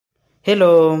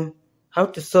Hello, how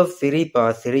to solve 3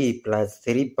 power 3 plus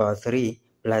 3 power 3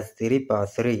 plus 3 power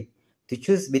 3 to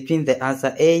choose between the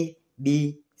answer A,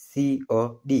 B, C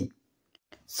or D.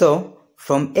 So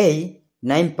from A,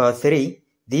 9 power 3,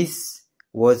 this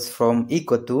was from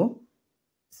equal to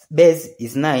base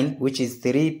is 9, which is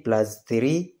 3 plus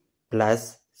 3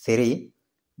 plus 3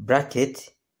 bracket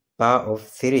power of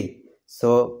 3.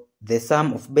 So the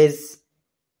sum of base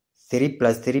 3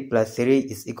 plus 3 plus 3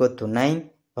 is equal to 9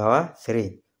 power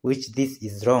 3, which this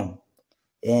is wrong.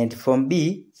 And from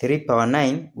B, 3 power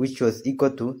 9, which was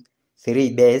equal to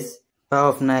 3 base power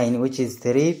of 9, which is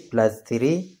 3 plus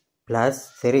 3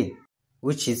 plus 3,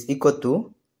 which is equal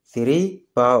to 3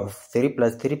 power of 3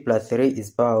 plus 3 plus 3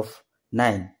 is power of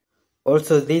 9.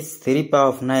 Also, this 3 power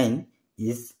of 9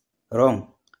 is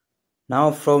wrong.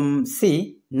 Now from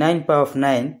C, 9 power of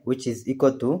 9, which is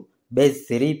equal to base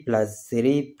 3 plus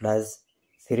 3 plus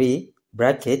 3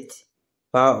 bracket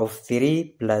power of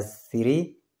 3 plus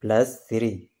 3 plus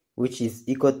 3, which is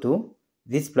equal to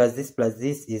this plus this plus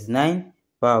this is 9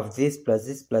 power of this plus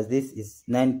this plus this is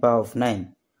 9 power of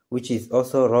 9, which is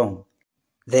also wrong.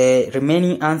 The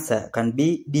remaining answer can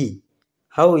be D.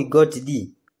 How we got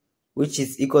D? Which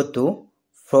is equal to,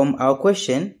 from our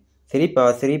question, 3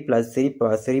 power 3 plus 3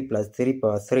 power 3 plus 3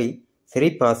 power 3,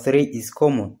 3 power 3 is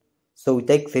common. So we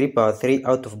take 3 power 3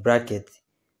 out of bracket.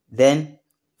 Then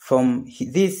from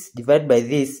this divided by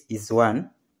this is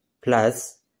 1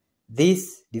 plus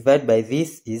this divided by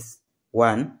this is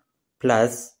 1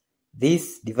 plus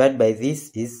this divided by this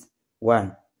is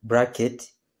 1 bracket.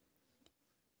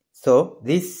 So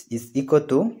this is equal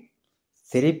to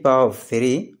 3 power of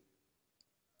 3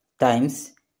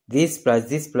 times this plus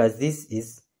this plus this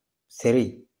is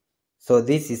 3. So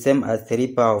this is same as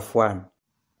 3 power of 1.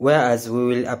 Whereas we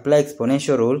will apply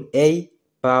exponential rule, a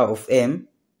power of m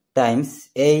times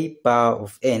a power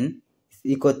of n is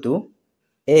equal to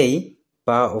a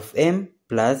power of m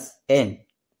plus n.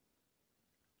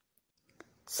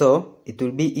 So it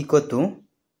will be equal to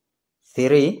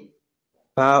 3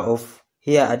 power of,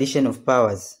 here addition of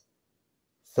powers.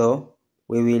 So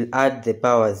we will add the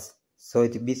powers. So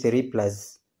it will be 3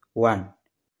 plus 1,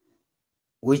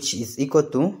 which is equal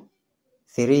to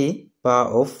 3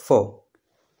 power of 4.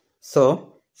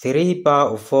 So 3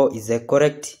 power of 4 is the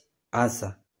correct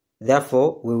answer.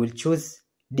 Therefore, we will choose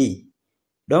D.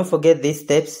 Don't forget these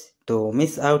steps to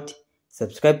miss out.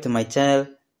 Subscribe to my channel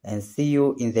and see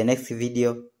you in the next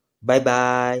video. Bye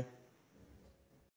bye.